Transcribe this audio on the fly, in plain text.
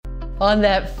On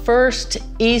that first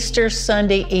Easter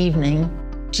Sunday evening,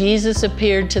 Jesus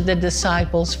appeared to the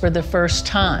disciples for the first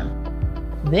time.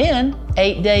 Then,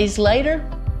 8 days later,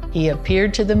 he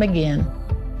appeared to them again.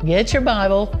 Get your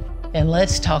Bible and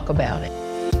let's talk about it.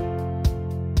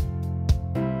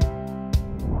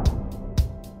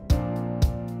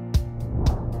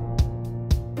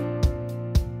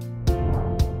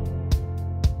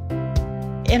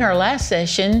 In our last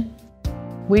session,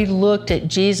 we looked at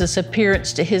Jesus'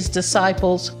 appearance to his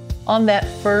disciples on that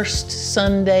first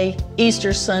Sunday,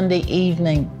 Easter Sunday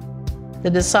evening. The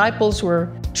disciples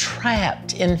were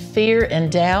trapped in fear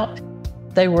and doubt.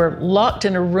 They were locked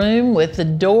in a room with the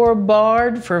door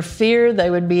barred for fear they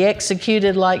would be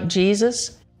executed like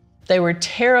Jesus. They were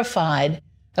terrified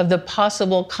of the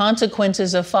possible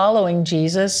consequences of following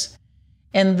Jesus.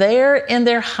 And there in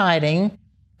their hiding,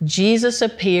 Jesus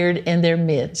appeared in their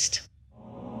midst.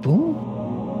 Boom.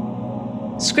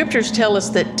 Scriptures tell us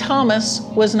that Thomas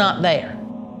was not there.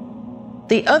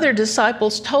 The other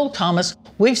disciples told Thomas,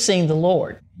 "We've seen the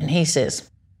Lord." And he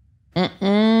says,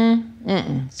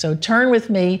 So turn with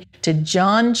me to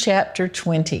John chapter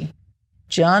 20.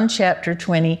 John chapter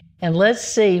 20, and let's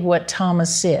see what Thomas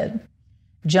said.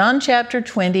 John chapter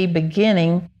 20,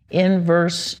 beginning in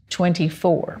verse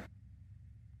 24.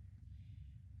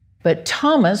 But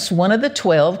Thomas, one of the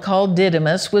 12, called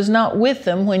Didymus, was not with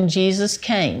them when Jesus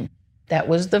came. That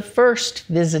was the first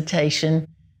visitation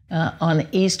on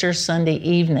Easter Sunday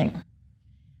evening.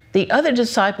 The other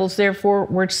disciples, therefore,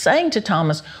 were saying to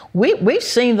Thomas, We've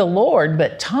seen the Lord.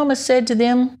 But Thomas said to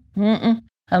them,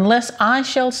 Unless I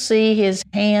shall see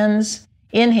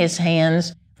in his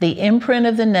hands, the imprint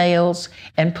of the nails,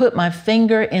 and put my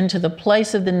finger into the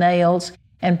place of the nails,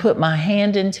 and put my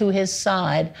hand into his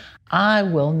side, I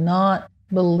will not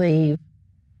believe.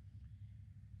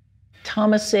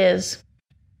 Thomas says,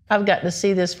 I've got to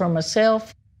see this for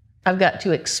myself. I've got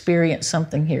to experience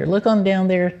something here. Look on down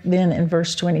there then in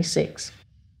verse 26.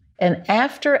 And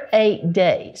after 8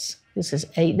 days, this is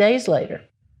 8 days later,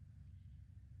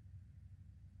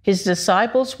 his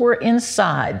disciples were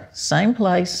inside, same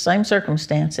place, same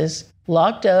circumstances,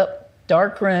 locked up,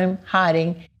 dark room,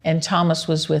 hiding, and Thomas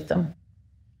was with them.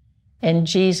 And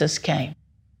Jesus came,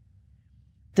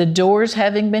 the doors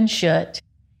having been shut,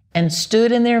 and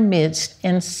stood in their midst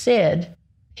and said,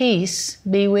 Peace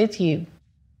be with you.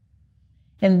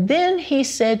 And then he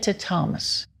said to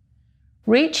Thomas,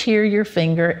 Reach here your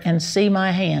finger and see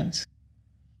my hands,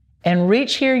 and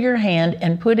reach here your hand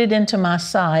and put it into my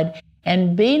side,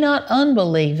 and be not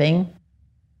unbelieving,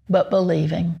 but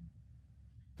believing.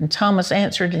 And Thomas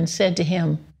answered and said to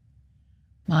him,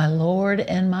 My Lord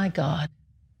and my God.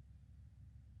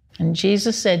 And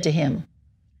Jesus said to him,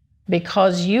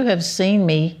 Because you have seen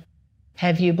me,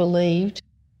 have you believed?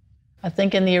 I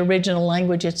think in the original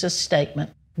language it's a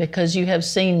statement. Because you have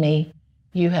seen me,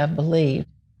 you have believed.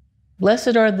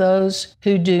 Blessed are those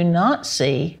who do not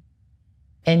see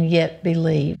and yet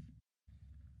believe.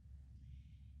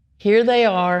 Here they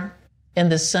are in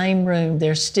the same room.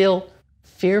 They're still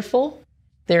fearful.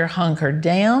 They're hunkered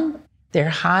down. They're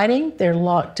hiding. They're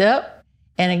locked up.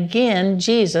 And again,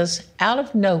 Jesus, out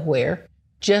of nowhere,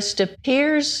 just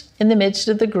appears in the midst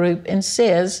of the group and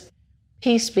says,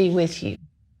 Peace be with you.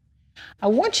 I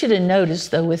want you to notice,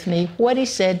 though, with me, what he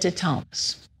said to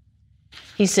Thomas.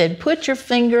 He said, Put your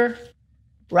finger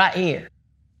right here.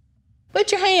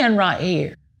 Put your hand right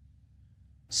here.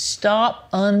 Stop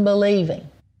unbelieving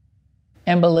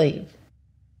and believe.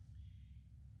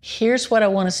 Here's what I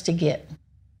want us to get.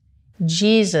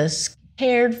 Jesus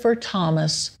cared for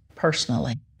Thomas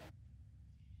personally.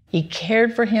 He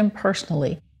cared for him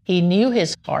personally. He knew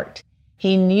his heart.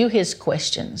 He knew his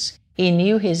questions. He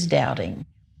knew his doubting.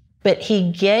 But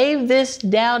he gave this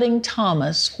doubting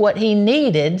Thomas what he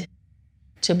needed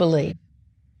to believe.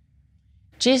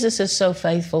 Jesus is so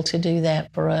faithful to do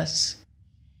that for us.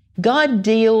 God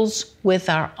deals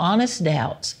with our honest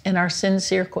doubts and our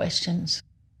sincere questions.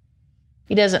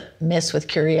 He doesn't mess with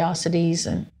curiosities,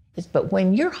 but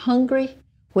when you're hungry,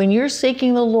 when you're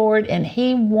seeking the Lord and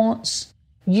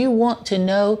you want to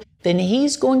know, then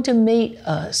He's going to meet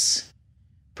us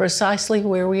precisely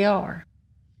where we are.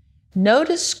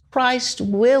 Notice Christ's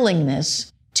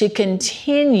willingness to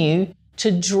continue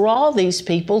to draw these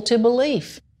people to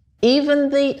belief. Even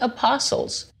the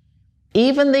apostles,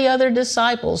 even the other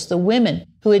disciples, the women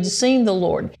who had seen the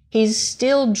Lord, He's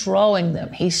still drawing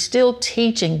them. He's still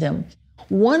teaching them.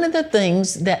 One of the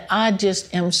things that I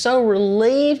just am so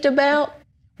relieved about,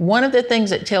 one of the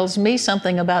things that tells me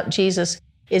something about Jesus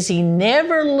is He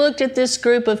never looked at this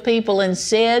group of people and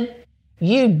said,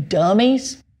 "You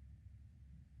dummies."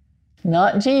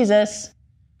 Not Jesus.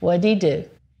 What did He do?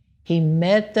 He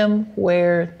met them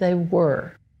where they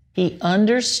were. He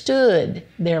understood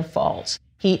their faults.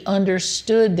 He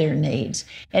understood their needs.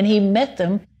 And he met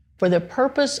them for the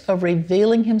purpose of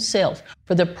revealing himself,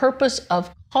 for the purpose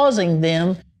of causing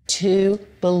them to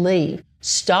believe.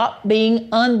 Stop being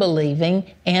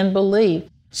unbelieving and believe.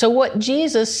 So what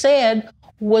Jesus said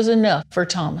was enough for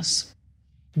Thomas.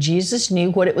 Jesus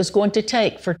knew what it was going to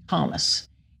take for Thomas.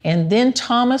 And then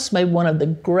Thomas made one of the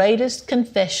greatest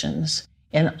confessions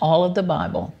in all of the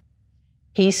Bible.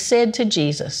 He said to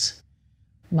Jesus,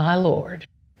 "My Lord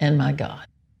and my God."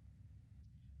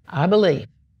 I believe.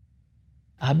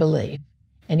 I believe.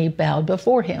 And he bowed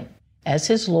before him as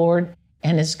his Lord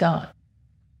and his God.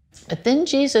 But then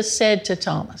Jesus said to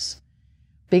Thomas,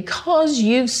 "Because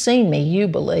you've seen me, you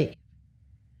believe.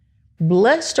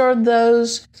 Blessed are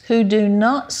those who do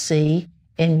not see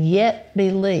and yet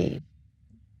believe."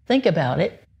 Think about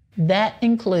it. That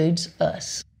includes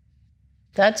us.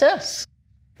 That's us.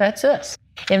 That's us.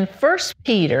 In 1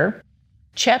 Peter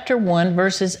chapter 1,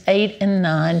 verses 8 and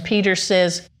 9, Peter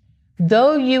says,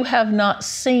 "Though you have not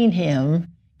seen him,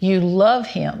 you love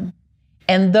him.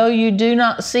 And though you do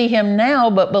not see him now,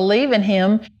 but believe in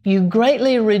him, you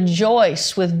greatly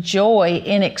rejoice with joy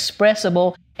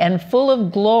inexpressible and full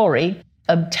of glory,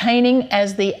 obtaining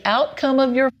as the outcome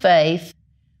of your faith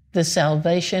the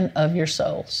salvation of your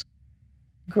souls."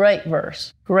 Great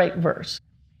verse, great verse.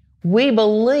 We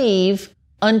believe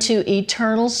unto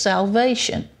eternal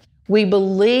salvation. We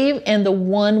believe in the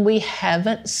one we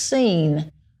haven't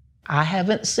seen. I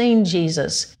haven't seen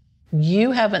Jesus.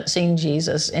 You haven't seen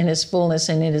Jesus in his fullness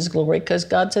and in his glory, because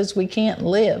God says we can't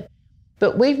live.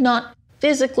 But we've not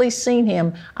physically seen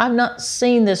him. I've not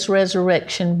seen this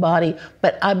resurrection body,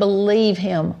 but I believe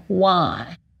him.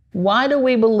 Why? Why do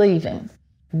we believe him?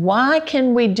 Why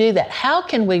can we do that? How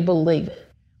can we believe it?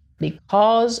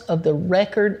 Because of the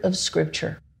record of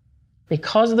Scripture.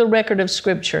 Because of the record of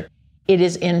Scripture. It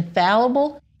is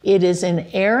infallible. It is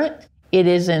inerrant. It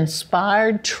is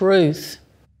inspired truth.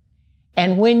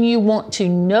 And when you want to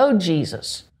know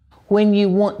Jesus, when you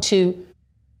want to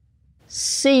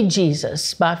see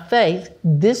Jesus by faith,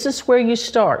 this is where you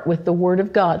start with the Word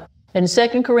of God. In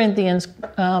 2 Corinthians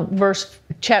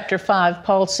chapter 5,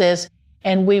 Paul says,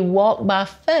 "And we walk by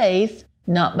faith,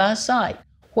 not by sight."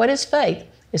 What is faith?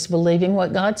 It's believing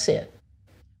what God said.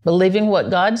 Believing what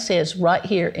God says right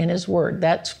here in his Word.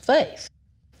 That's faith.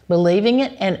 Believing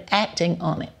it and acting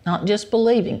on it, not just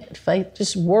believing it. Faith,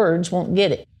 just words won't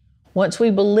get it. Once we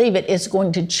believe it, it's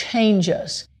going to change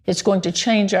us. It's going to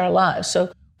change our lives. So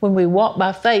when we walk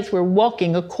by faith, we're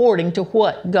walking according to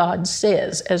what God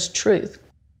says as truth.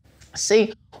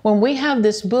 See, when we have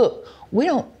this book, we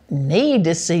don't need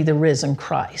to see the risen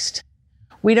Christ.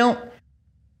 We don't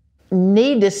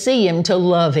need to see him to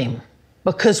love him,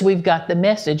 because we've got the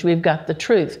message, we've got the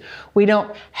truth. We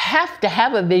don't have to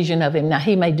have a vision of him. Now,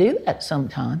 he may do that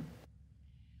sometime,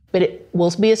 but it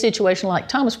will be a situation like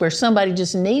Thomas where somebody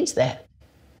just needs that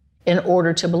in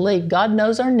order to believe. God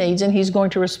knows our needs and he's going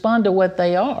to respond to what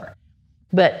they are.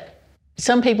 But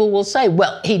some people will say,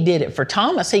 "Well, he did it for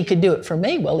Thomas. He could do it for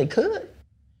me." Well, he could,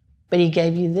 but he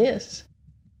gave you this.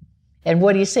 And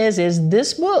what he says is,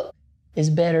 this book is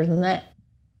better than that.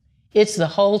 It's the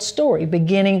whole story,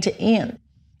 beginning to end.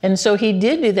 And so he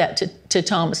did do that to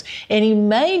Thomas. And he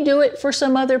may do it for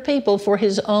some other people for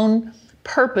his own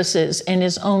purposes and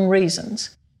his own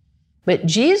reasons. But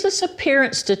Jesus'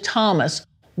 appearance to Thomas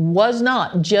was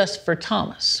not just for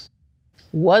Thomas.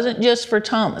 Wasn't just for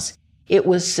Thomas. It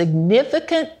was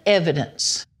significant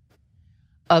evidence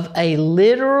of a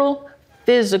literal,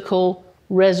 physical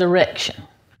resurrection.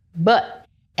 But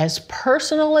as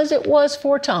personal as it was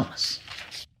for Thomas,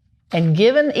 and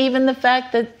given even the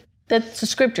fact that the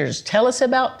Scriptures tell us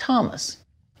about Thomas,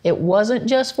 it wasn't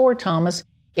just for Thomas,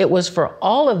 it was for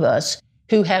all of us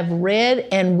who have read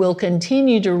and will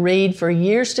continue to read for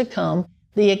years to come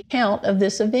the account of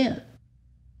this event.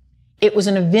 It was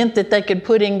an event that they could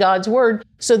put in God's Word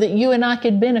so that you and I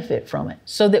could benefit from it,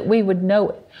 so that we would know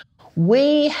it.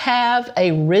 We have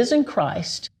a risen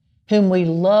Christ whom we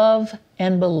love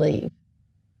and believe.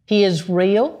 He is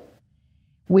real.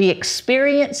 We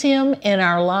experience him in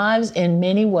our lives in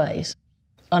many ways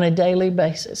on a daily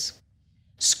basis.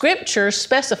 Scripture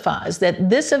specifies that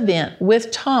this event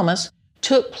with Thomas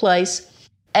took place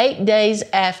 8 days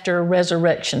after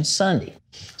Resurrection Sunday.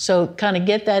 So kind of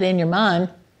get that in your mind.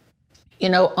 You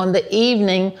know, on the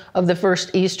evening of the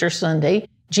first Easter Sunday,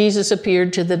 Jesus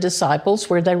appeared to the disciples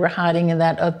where they were hiding in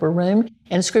that upper room,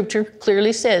 and Scripture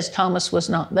clearly says Thomas was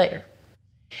not there.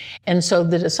 And so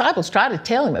the disciples tried to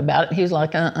tell him about it. He's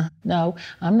like, no,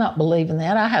 I'm not believing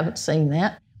that. I haven't seen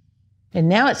that. And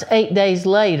now it's 8 days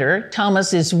later.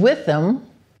 Thomas is with them.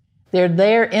 They're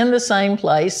there in the same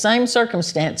place, same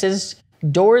circumstances,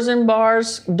 doors and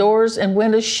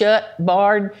windows shut,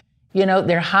 barred. You know,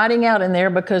 they're hiding out in there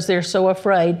because they're so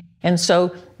afraid. And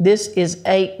so this is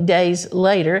 8 days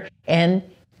later, and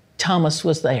Thomas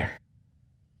was there.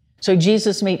 So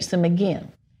Jesus meets them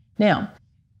again. Now,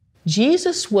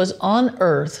 Jesus was on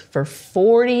earth for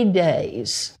 40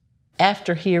 days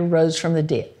after he arose from the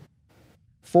dead.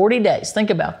 40 days, think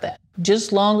about that,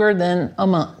 just longer than a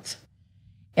month.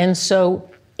 And so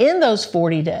in those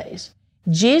 40 days,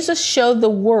 Jesus showed the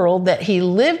world that he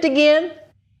lived again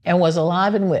and was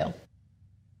alive and well.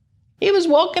 He was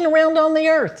walking around on the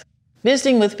earth,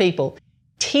 visiting with people,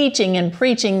 teaching and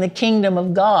preaching the kingdom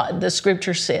of God, the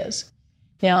scripture says.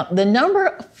 Now, the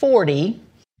number 40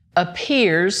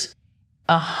 appears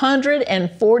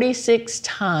 146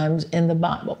 times in the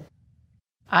Bible.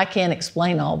 I can't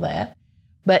explain all that.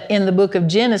 But in the book of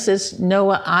Genesis,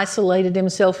 Noah isolated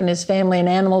himself and his family and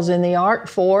animals in the ark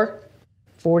for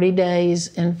 40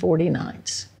 days and 40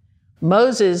 nights.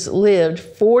 Moses lived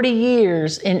 40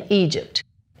 years in Egypt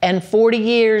and 40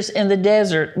 years in the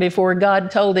desert before God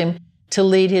told him to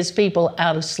lead his people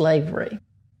out of slavery.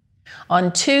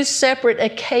 On 2 separate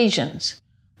occasions,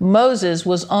 Moses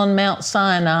was on Mount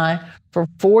Sinai for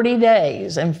 40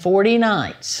 days and 40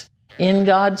 nights in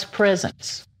God's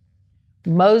presence.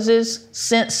 Moses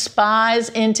sent spies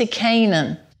into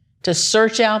Canaan to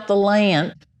search out the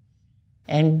land,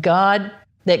 and God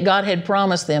had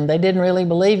promised them. They didn't really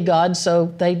believe God, so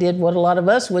they did what a lot of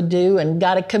us would do and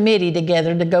got a committee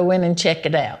together to go in and check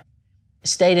it out.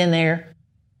 Stayed in there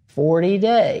 40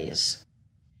 days.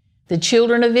 The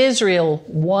children of Israel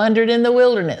wandered in the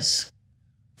wilderness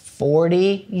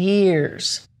 40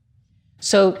 years.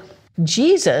 So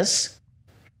Jesus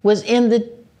was in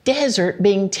the desert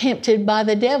being tempted by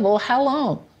the devil. How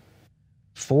long?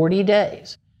 40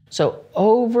 days. So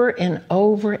over and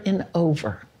over and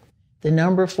over, the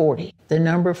number 40, the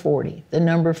number 40, the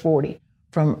number 40,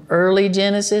 from early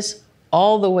Genesis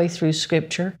all the way through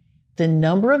Scripture, the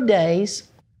number of days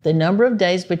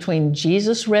between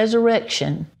Jesus'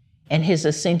 resurrection and his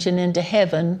ascension into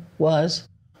heaven was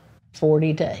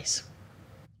 40 days.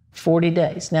 40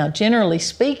 days. Now, generally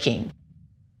speaking,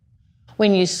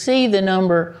 when you see the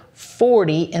number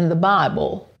 40 in the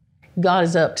Bible, God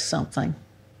is up to something.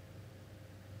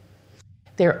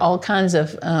 There are all kinds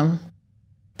of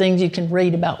things you can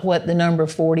read about what the number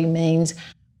 40 means.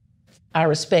 I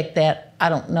respect that. I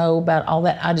don't know about all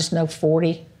that. I just know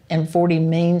 40, and 40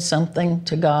 means something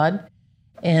to God,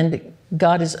 and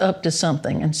God is up to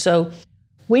something. And so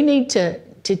we need to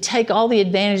take all the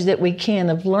advantage that we can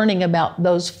of learning about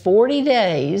those 40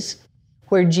 days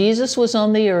where Jesus was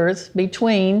on the earth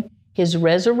between his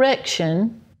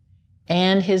resurrection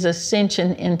and his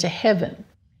ascension into heaven.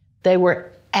 They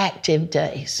were active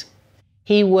days.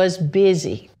 He was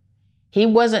busy. He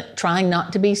wasn't trying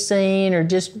not to be seen or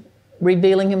just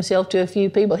revealing himself to a few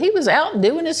people. He was out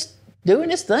doing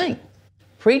his thing,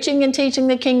 preaching and teaching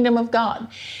the kingdom of God,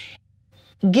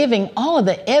 giving all of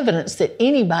the evidence that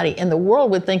anybody in the world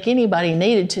would think anybody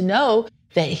needed to know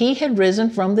that he had risen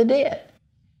from the dead.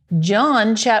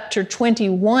 John chapter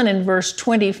 21 and verse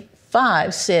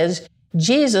 25 says,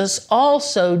 Jesus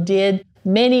also did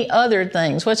many other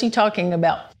things. What's he talking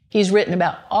about? He's written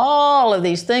about all of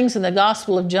these things in the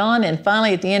Gospel of John, and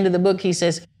finally at the end of the book he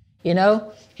says, you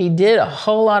know, he did a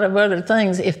whole lot of other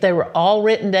things. If they were all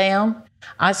written down,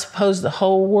 I suppose the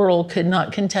whole world could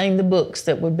not contain the books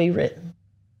that would be written.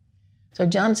 So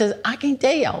John says, I can't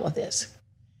tell you all of this.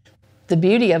 The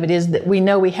beauty of it is that we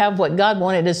know we have what God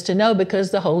wanted us to know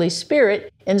because the Holy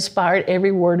Spirit inspired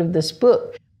every word of this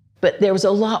book. But there was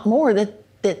a lot more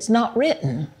that's not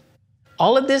written.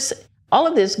 All of this,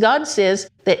 God says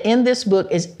that in this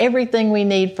book is everything we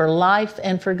need for life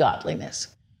and for godliness.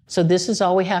 So this is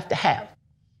all we have to have.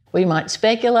 We might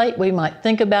speculate, we might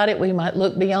think about it, we might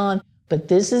look beyond, but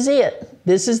this is it.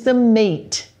 This is the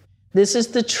meat. This is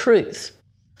the truth.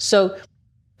 So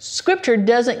Scripture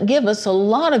doesn't give us a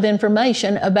lot of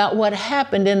information about what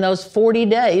happened in those 40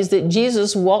 days that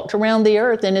Jesus walked around the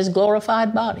earth in his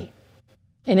glorified body,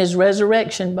 in his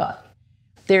resurrection body.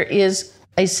 There is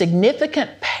a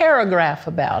significant paragraph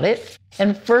about it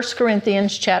in 1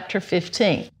 Corinthians chapter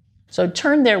 15. So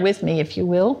turn there with me, if you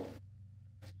will,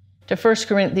 to 1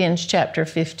 Corinthians chapter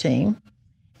 15.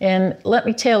 And let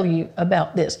me tell you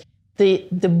about this. The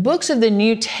books of the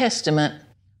New Testament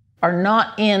are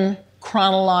not in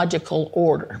chronological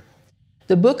order.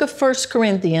 The book of 1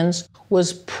 Corinthians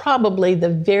was probably the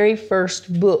very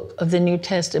first book of the New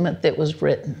Testament that was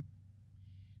written.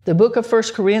 The book of 1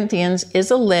 Corinthians is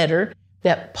a letter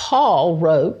that Paul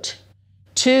wrote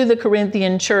to the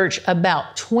Corinthian church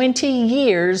about 20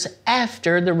 years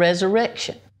after the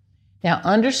resurrection. Now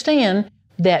understand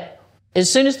that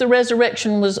as soon as the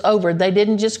resurrection was over, they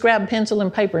didn't just grab pencil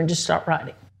and paper and just start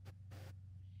writing.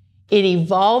 It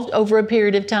evolved over a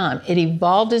period of time. It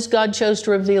evolved as God chose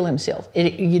to reveal himself.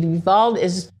 It evolved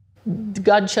as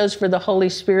God chose for the Holy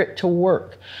Spirit to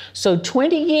work. So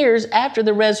 20 years after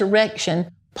the resurrection,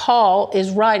 Paul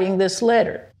is writing this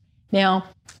letter. Now,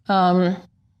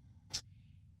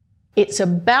 it's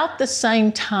about the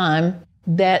same time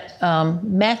that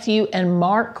Matthew and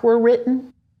Mark were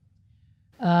written.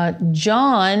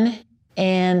 John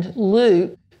and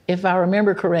Luke, if I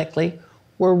remember correctly,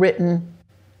 were written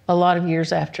a lot of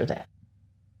years after that.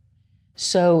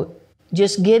 So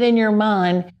just get in your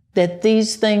mind that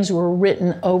these things were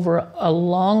written over a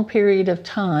long period of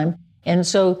time. And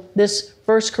so this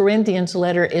 1 Corinthians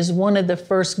letter is one of the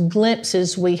first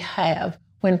glimpses we have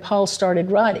when Paul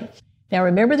started writing. Now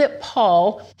remember that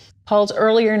Paul's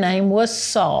earlier name was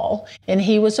Saul, and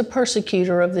he was a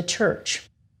persecutor of the church.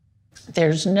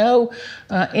 There's no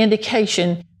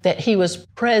indication that he was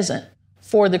present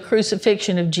for the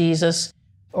crucifixion of Jesus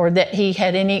or that he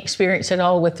had any experience at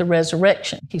all with the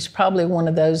resurrection. He's probably one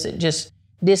of those that just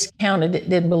discounted it,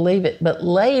 didn't believe it. But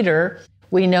later,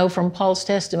 we know from Paul's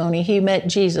testimony, he met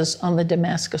Jesus on the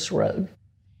Damascus Road.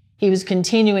 He was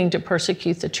continuing to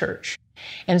persecute the church.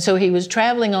 And so he was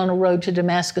traveling on a road to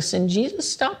Damascus, and Jesus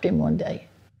stopped him one day,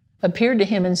 appeared to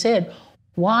him and said,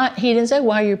 why? He didn't say,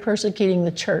 why are you persecuting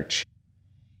the church?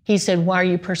 He said, why are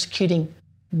you persecuting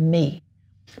me?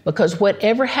 Because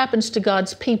whatever happens to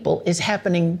God's people is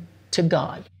happening to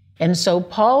God. And so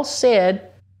Paul said,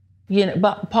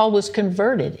 Paul was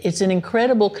converted. It's an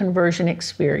incredible conversion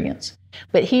experience.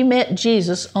 But he met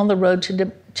Jesus on the road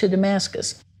to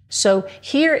Damascus. So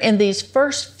here in these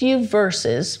first few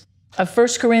verses of 1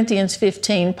 Corinthians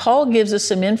 15, Paul gives us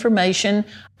some information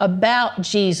about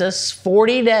Jesus'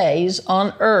 40 days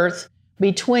on earth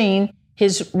between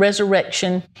his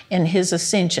resurrection and his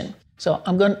ascension. So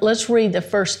let's read the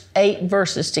first 8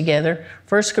 verses together.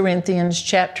 1 Corinthians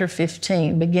chapter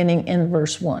 15, beginning in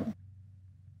verse 1.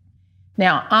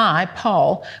 Now I,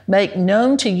 Paul, make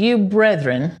known to you,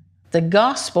 brethren, the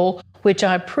gospel which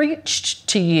I preached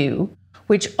to you,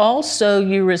 which also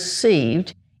you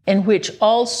received, in which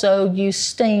also you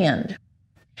stand,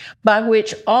 by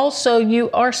which also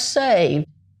you are saved,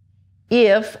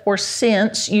 if or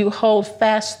since you hold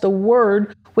fast the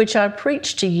word which I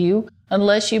preached to you,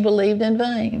 unless you believed in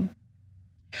vain.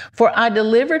 For I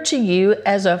delivered to you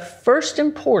as of first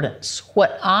importance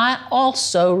what I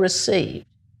also received,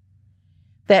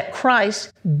 that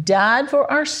Christ died for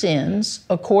our sins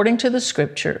according to the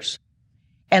Scriptures,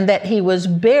 and that he was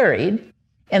buried,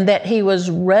 and that he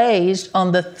was raised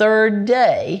on the 3rd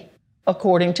day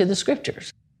according to the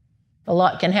Scriptures. A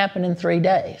lot can happen in 3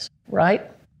 days, right?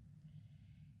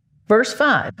 Verse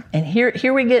 5, and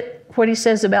here we get what he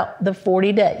says about the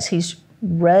 40 days. He's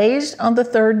raised on the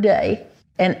 3rd day,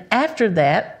 and after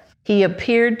that, he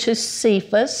appeared to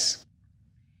Cephas,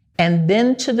 and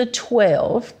then to the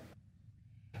 12.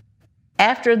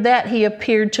 After that, he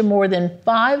appeared to more than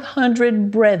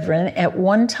 500 brethren at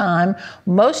one time,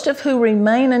 most of who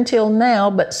remain until now,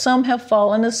 but some have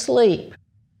fallen asleep.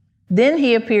 Then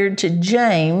he appeared to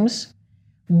James,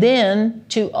 then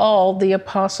to all the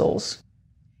apostles.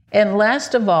 And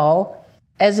last of all,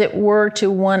 as it were to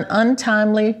one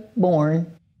untimely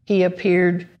born, he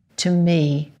appeared to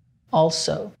me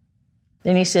also.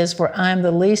 Then he says, for I am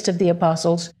the least of the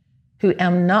apostles, who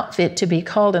am not fit to be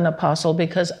called an apostle,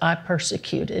 because I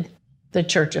persecuted the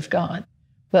church of God.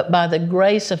 But by the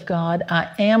grace of God, I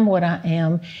am what I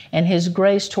am, and his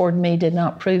grace toward me did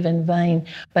not prove in vain,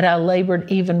 but I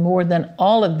labored even more than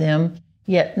all of them,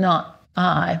 yet not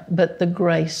I, but the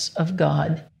grace of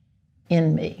God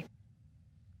in me.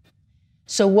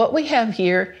 So what we have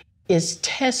here is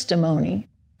testimony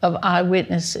of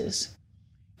eyewitnesses.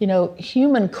 You know,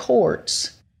 human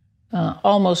courts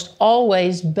almost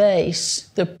always base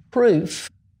the proof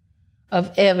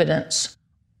of evidence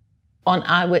on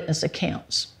eyewitness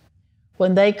accounts.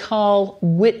 When they call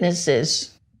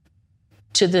witnesses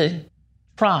to the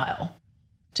trial,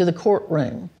 to the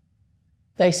courtroom,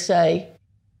 they say,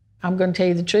 I'm going to tell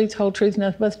you the truth, whole truth,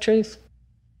 nothing but the truth.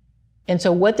 And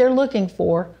so what they're looking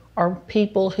for are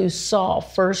people who saw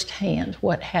firsthand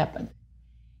what happened.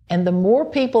 And the more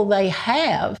people they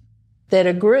have that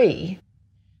agree,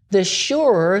 the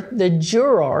surer the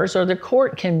jurors or the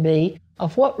court can be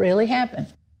of what really happened.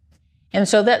 And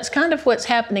so that's kind of what's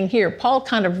happening here. Paul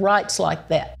kind of writes like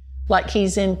that, like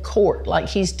he's in court, like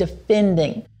he's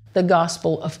defending the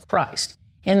gospel of Christ.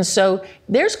 And so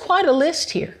there's quite a list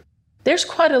here There's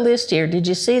quite a list here. Did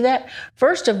you see that?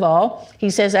 First of all, he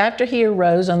says, after he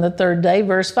arose on the third day,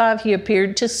 verse 5, he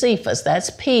appeared to Cephas. That's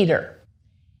Peter.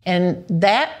 And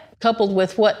that, coupled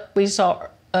with what we saw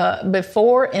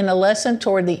before in a lesson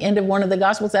toward the end of one of the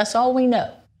Gospels, that's all we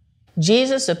know.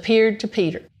 Jesus appeared to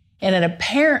Peter. And it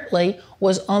apparently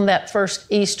was on that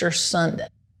first Easter Sunday.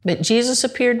 But Jesus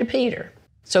appeared to Peter.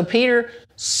 So Peter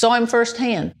saw him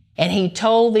firsthand. And he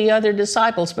told the other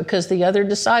disciples, because the other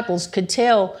disciples could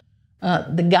tell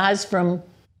the guys from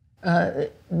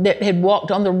that had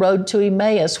walked on the road to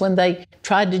Emmaus, when they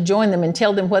tried to join them and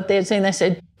tell them what they had seen, they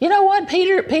said, you know what,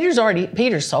 Peter saw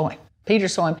him. Peter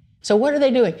saw him. So what are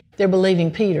they doing? They're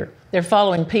believing Peter. They're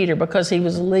following Peter because he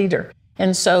was a leader.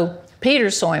 And so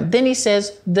Peter saw him. Then he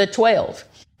says the 12.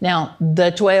 Now,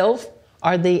 the 12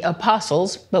 are the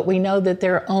apostles, but we know that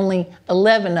there are only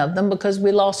 11 of them because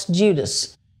we lost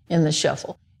Judas in the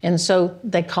shuffle. And so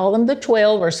they call them the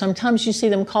 12, or sometimes you see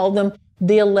them call them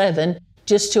the 11,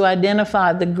 just to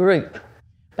identify the group.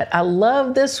 But I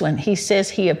love this one. He says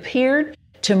he appeared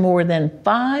to more than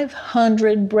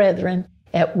 500 brethren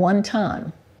at one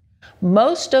time,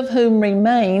 most of whom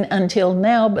remain until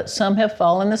now, but some have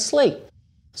fallen asleep.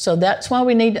 So that's why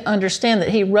we need to understand that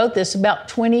he wrote this about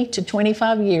 20 to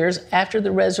 25 years after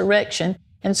the resurrection.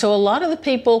 And so a lot of the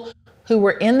people who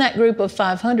were in that group of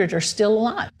 500 are still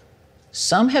alive.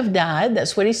 Some have died.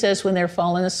 That's what he says when they're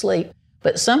falling asleep.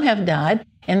 But some have died.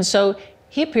 And so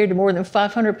he appeared to more than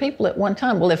 500 people at one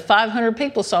time. Well, if 500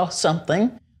 people saw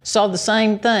something, saw the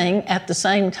same thing at the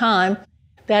same time,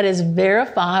 that is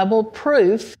verifiable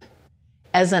proof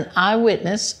as an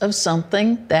eyewitness of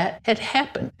something that had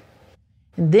happened.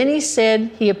 And then he said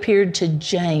he appeared to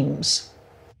James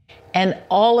and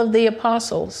all of the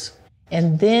apostles.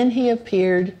 And then he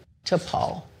appeared to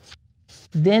Paul.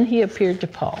 Then he appeared to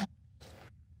Paul.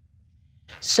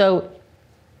 So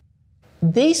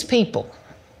these people,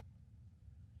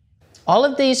 all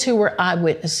of these who were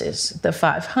eyewitnesses, the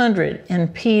 500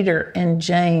 and Peter and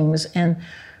James and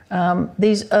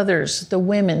these others, the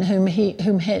women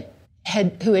who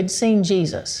had seen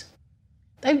Jesus,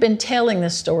 they've been telling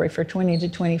this story for 20 to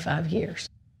 25 years.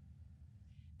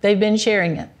 They've been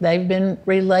sharing it. They've been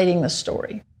relating the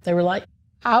story. They were like,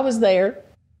 I was there.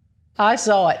 I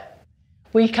saw it.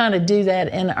 We kind of do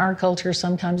that in our culture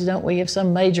sometimes, don't we? If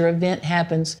some major event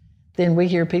happens, then we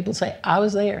hear people say, I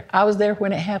was there. I was there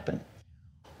when it happened.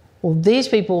 Well, these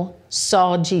people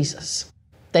saw Jesus.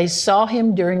 They saw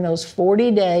him during those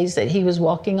 40 days that he was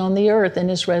walking on the earth in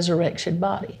his resurrection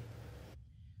body.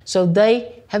 So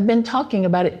they have been talking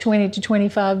about it 20 to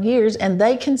 25 years, and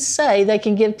they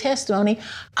can give testimony,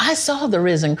 I saw the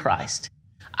risen Christ.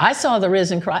 I saw the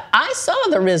risen Christ. I saw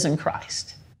the risen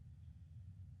Christ.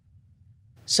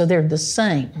 So they're the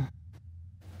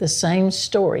same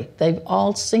story. They've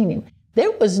all seen him.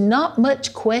 There was not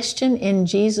much question in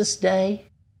Jesus' day,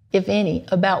 if any,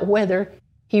 about whether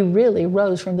he really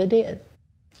rose from the dead.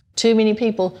 Too many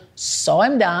people saw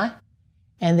him die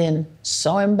and then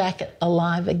saw him back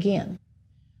alive again.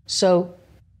 So,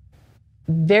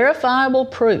 verifiable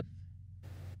proof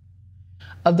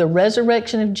of the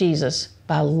resurrection of Jesus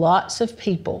by lots of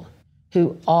people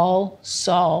who all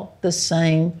saw the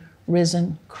same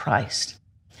risen Christ.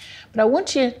 But I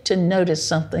want you to notice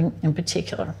something in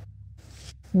particular.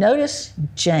 Notice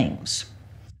James.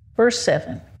 Verse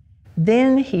 7,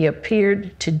 then he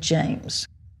appeared to James.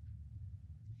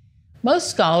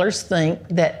 Most scholars think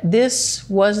that this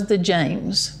was the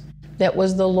James that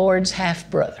was the Lord's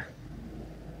half-brother.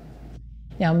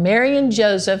 Now, Mary and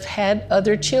Joseph had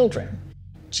other children.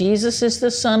 Jesus is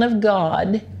the Son of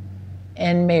God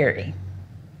and Mary.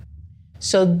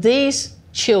 So these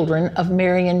children of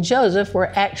Mary and Joseph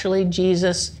were actually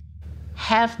Jesus'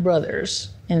 half-brothers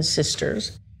and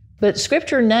sisters. But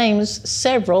Scripture names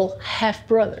several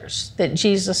half-brothers that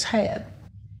Jesus had.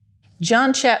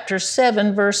 John chapter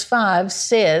 7, verse 5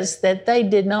 says that they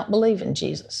did not believe in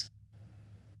Jesus.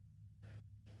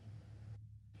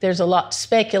 There's a lot to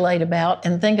speculate about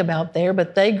and think about there,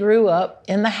 but they grew up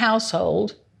in the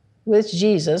household with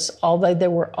Jesus, although they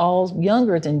were all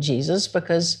younger than Jesus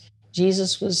because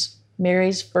Jesus was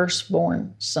Mary's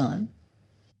firstborn son.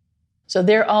 So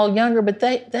they're all younger, but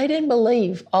they didn't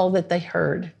believe all that they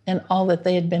heard and all that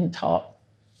they had been taught.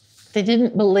 They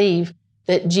didn't believe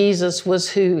that Jesus was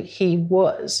who he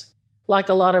was. Like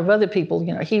a lot of other people,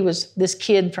 he was this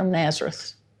kid from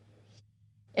Nazareth.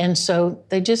 And so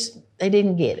they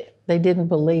didn't get it. They didn't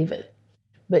believe it.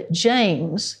 But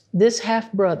James, this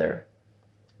half-brother,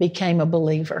 became a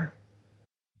believer.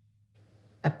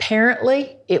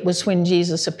 Apparently, it was when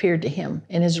Jesus appeared to him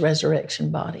in his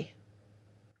resurrection body.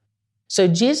 So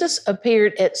Jesus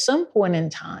appeared at some point in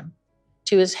time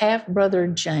to his half-brother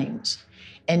James.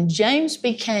 And James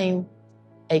became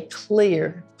a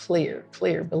clear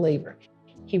believer.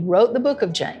 He wrote the book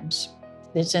of James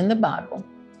that's in the Bible.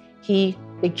 He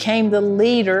became the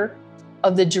leader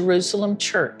of the Jerusalem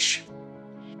church.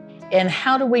 And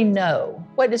how do we know?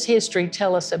 What does history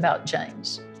tell us about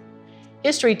James?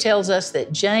 History tells us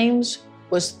that James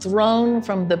was thrown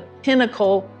from the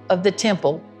pinnacle of the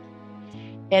temple,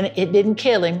 and it didn't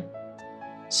kill him,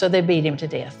 so they beat him to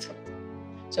death.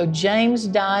 So James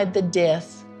died the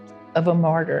death of a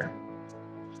martyr.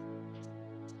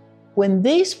 When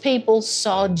these people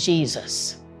saw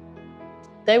Jesus,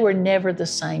 they were never the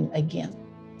same again.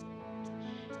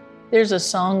 There's a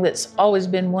song that's always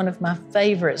been one of my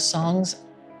favorite songs.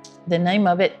 The name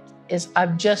of it is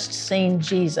I've Just Seen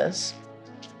Jesus.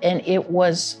 And it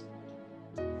was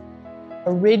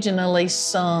originally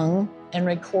sung and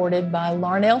recorded by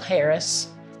Larnell Harris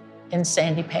and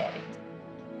Sandy Patty.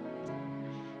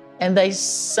 And they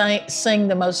sing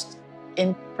the most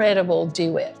incredible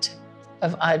duet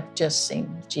of I've Just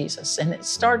Seen Jesus. And it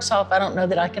starts off, I don't know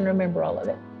that I can remember all of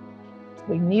it.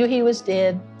 We knew he was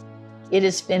dead. It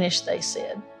is finished, they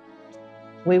said.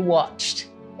 We watched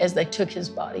as they took his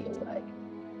body away.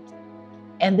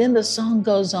 And then the song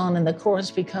goes on and the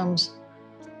chorus becomes,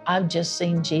 I've just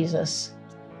seen Jesus.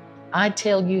 I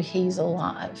tell you he's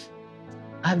alive.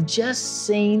 I've just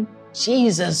seen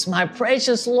Jesus, my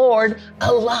precious Lord,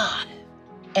 alive.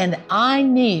 And I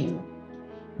knew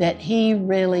that he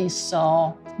really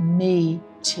saw me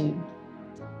too.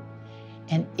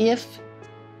 And if,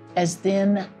 as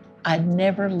then, I'd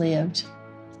never lived,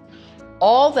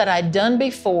 all that I'd done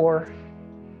before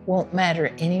won't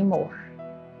matter anymore.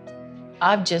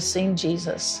 I've just seen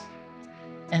Jesus,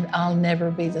 and I'll never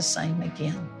be the same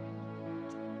again.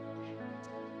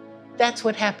 That's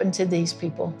what happened to these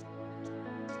people.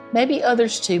 Maybe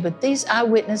others too, but these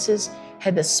eyewitnesses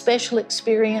had a special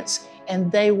experience,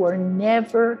 and they were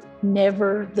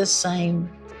never the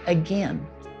same again.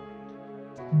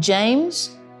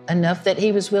 James, enough that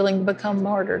he was willing to become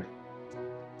martyred.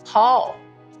 Paul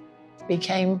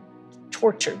became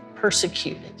tortured,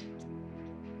 persecuted.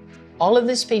 All of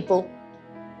these people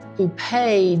who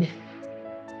paid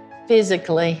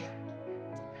physically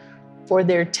for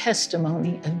their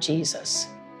testimony of Jesus.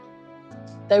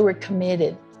 They were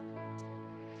committed.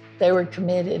 They were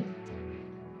committed.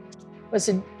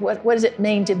 What does it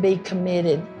mean to be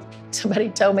committed? Somebody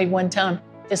told me one time,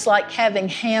 it's like having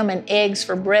ham and eggs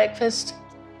for breakfast.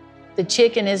 The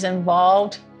chicken is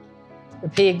involved. The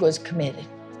pig was committed.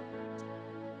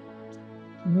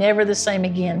 Never the same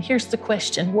again. Here's the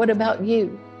question, what about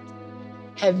you?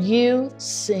 Have you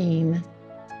seen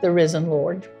the risen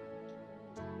Lord?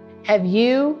 Have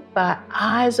you, by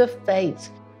eyes of faith,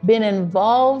 been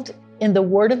involved in the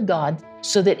Word of God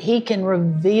so that He can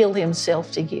reveal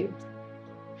Himself to you?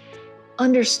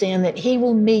 Understand that He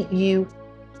will meet you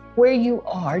where you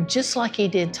are, just like He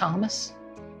did Thomas,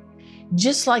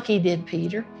 just like He did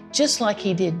Peter, just like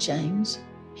He did James.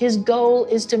 His goal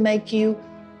is to make you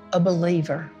a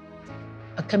believer,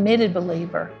 a committed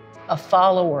believer, a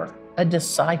follower, a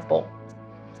disciple.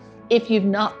 If you've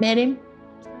not met Him,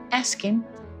 ask Him.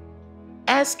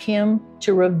 Ask Him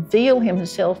to reveal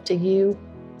Himself to you.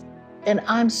 And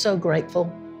I'm so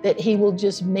grateful that He will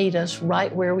just meet us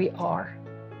right where we are.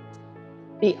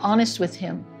 Be honest with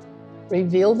Him.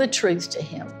 Reveal the truth to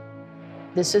Him.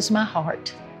 This is my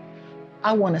heart.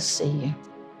 I want to see you.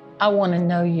 I want to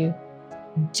know you.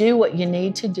 Do what you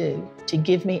need to do to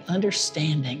give me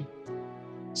understanding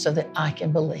so that I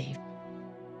can believe.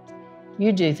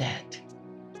 You do that,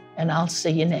 and I'll see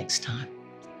you next time.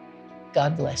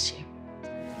 God bless you.